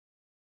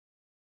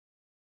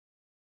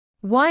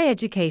Why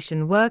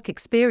education work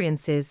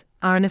experiences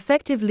are an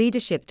effective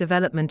leadership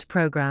development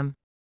program.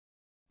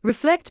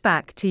 Reflect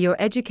back to your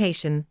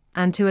education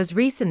and to as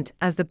recent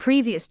as the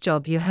previous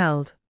job you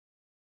held.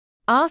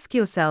 Ask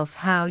yourself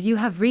how you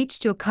have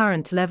reached your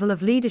current level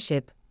of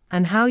leadership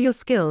and how your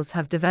skills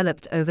have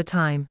developed over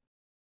time.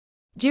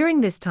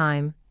 During this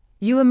time,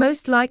 you were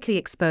most likely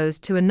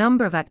exposed to a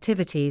number of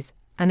activities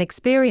and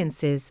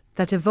experiences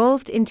that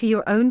evolved into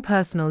your own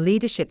personal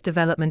leadership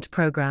development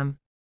program.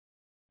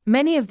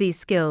 Many of these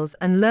skills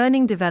and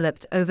learning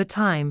developed over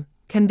time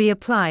can be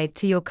applied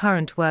to your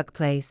current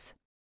workplace.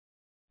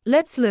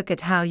 Let's look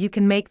at how you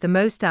can make the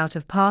most out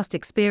of past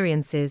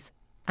experiences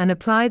and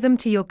apply them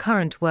to your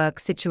current work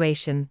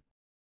situation.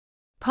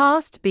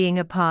 Past being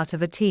a part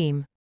of a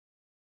team.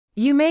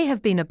 You may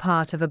have been a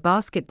part of a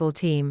basketball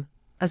team,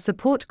 a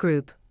support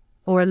group,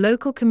 or a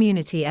local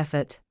community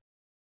effort.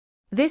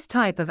 This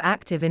type of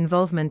active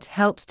involvement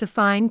helps to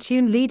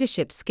fine-tune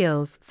leadership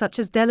skills such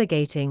as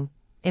delegating,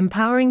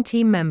 empowering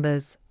team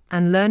members,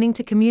 and learning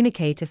to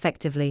communicate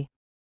effectively.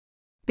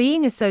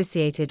 Being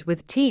associated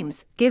with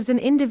teams gives an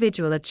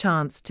individual a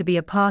chance to be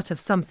a part of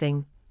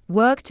something,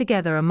 work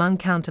together among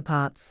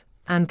counterparts,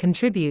 and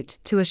contribute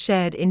to a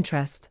shared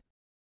interest.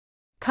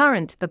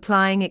 Current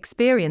applying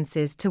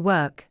experiences to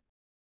work.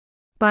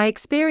 By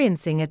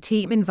experiencing a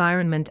team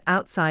environment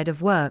outside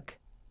of work,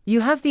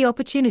 you have the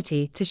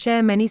opportunity to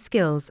share many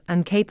skills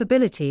and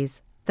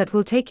capabilities that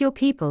will take your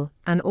people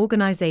and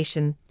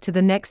organization to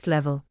the next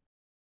level.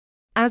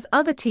 As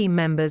other team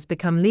members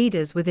become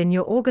leaders within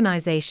your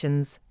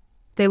organizations,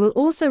 they will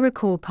also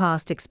recall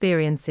past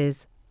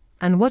experiences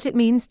and what it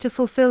means to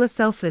fulfill a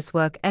selfless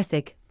work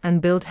ethic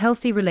and build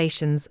healthy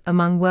relations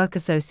among work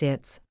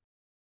associates.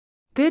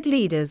 Good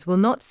leaders will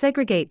not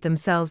segregate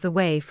themselves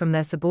away from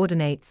their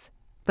subordinates,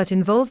 but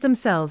involve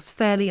themselves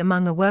fairly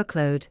among a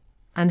workload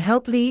and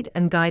help lead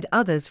and guide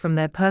others from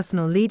their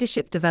personal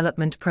leadership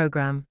development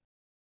program.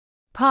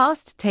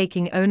 Past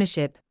taking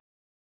ownership.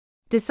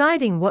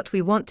 Deciding what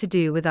we want to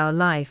do with our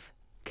life,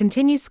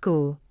 continue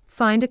school,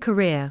 find a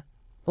career,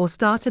 or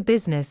start a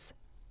business,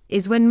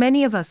 is when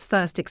many of us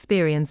first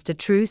experienced a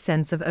true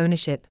sense of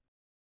ownership.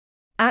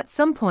 At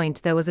some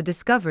point there was a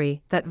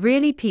discovery that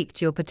really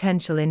piqued your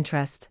potential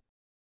interest.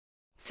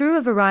 Through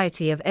a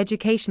variety of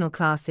educational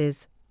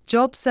classes,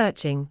 job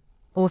searching,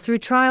 or through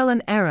trial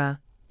and error,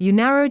 you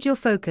narrowed your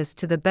focus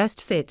to the best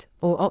fit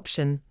or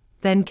option,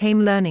 then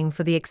came learning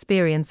for the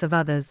experience of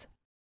others.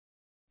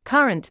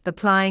 Current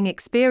applying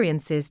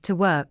experiences to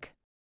work.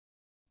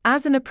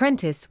 As an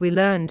apprentice, we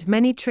learned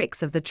many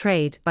tricks of the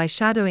trade by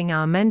shadowing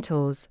our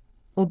mentors,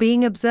 or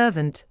being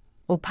observant,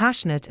 or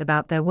passionate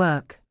about their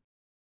work.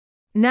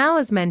 Now,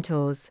 as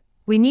mentors,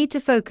 we need to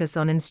focus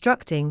on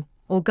instructing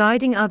or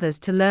guiding others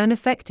to learn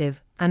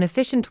effective and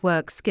efficient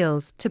work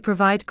skills to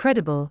provide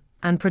credible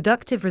and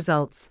productive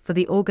results for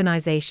the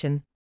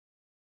organization.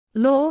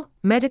 Law,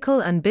 medical,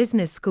 and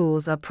business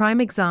schools are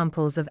prime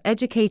examples of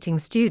educating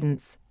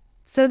students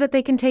so that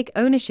they can take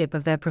ownership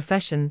of their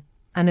profession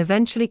and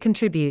eventually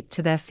contribute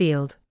to their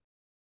field.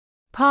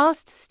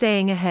 Past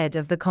staying ahead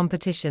of the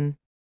competition.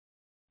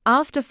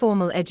 After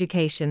formal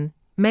education,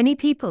 many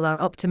people are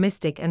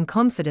optimistic and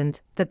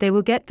confident that they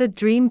will get the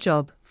dream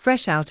job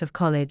fresh out of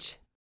college.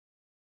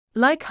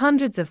 Like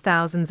hundreds of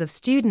thousands of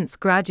students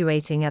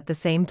graduating at the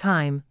same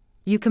time,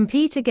 you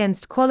compete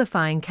against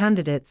qualifying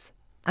candidates,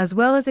 as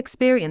well as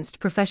experienced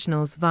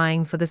professionals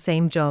vying for the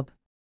same job.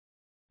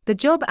 The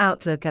job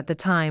outlook at the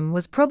time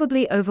was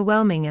probably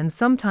overwhelming and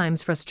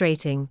sometimes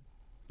frustrating,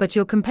 but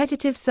your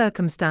competitive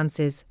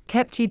circumstances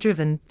kept you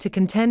driven to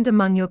contend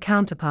among your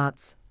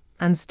counterparts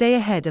and stay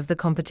ahead of the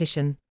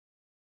competition.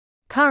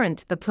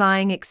 Current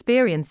applying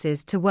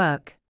experiences to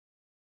work.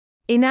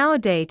 In our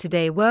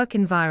day-to-day work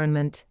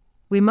environment,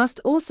 we must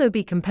also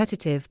be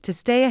competitive to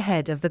stay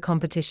ahead of the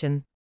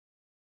competition.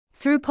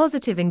 Through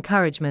positive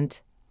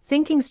encouragement,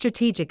 thinking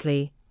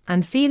strategically,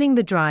 and feeling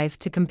the drive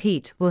to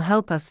compete will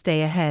help us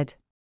stay ahead.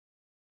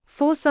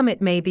 For some,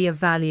 it may be of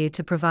value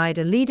to provide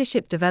a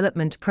leadership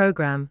development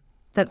program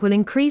that will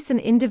increase an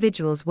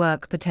individual's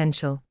work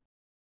potential.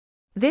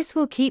 This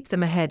will keep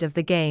them ahead of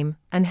the game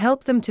and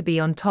help them to be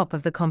on top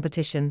of the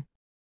competition.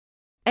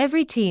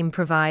 Every team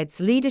provides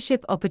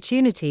leadership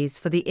opportunities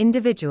for the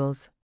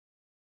individuals.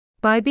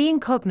 By being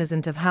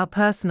cognizant of how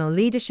personal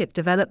leadership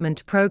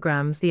development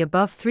programs the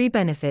above three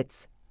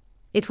benefits,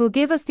 it will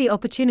give us the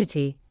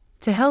opportunity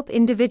to help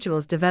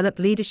individuals develop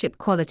leadership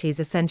qualities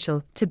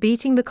essential to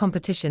beating the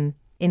competition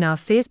in our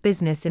fierce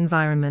business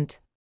environment.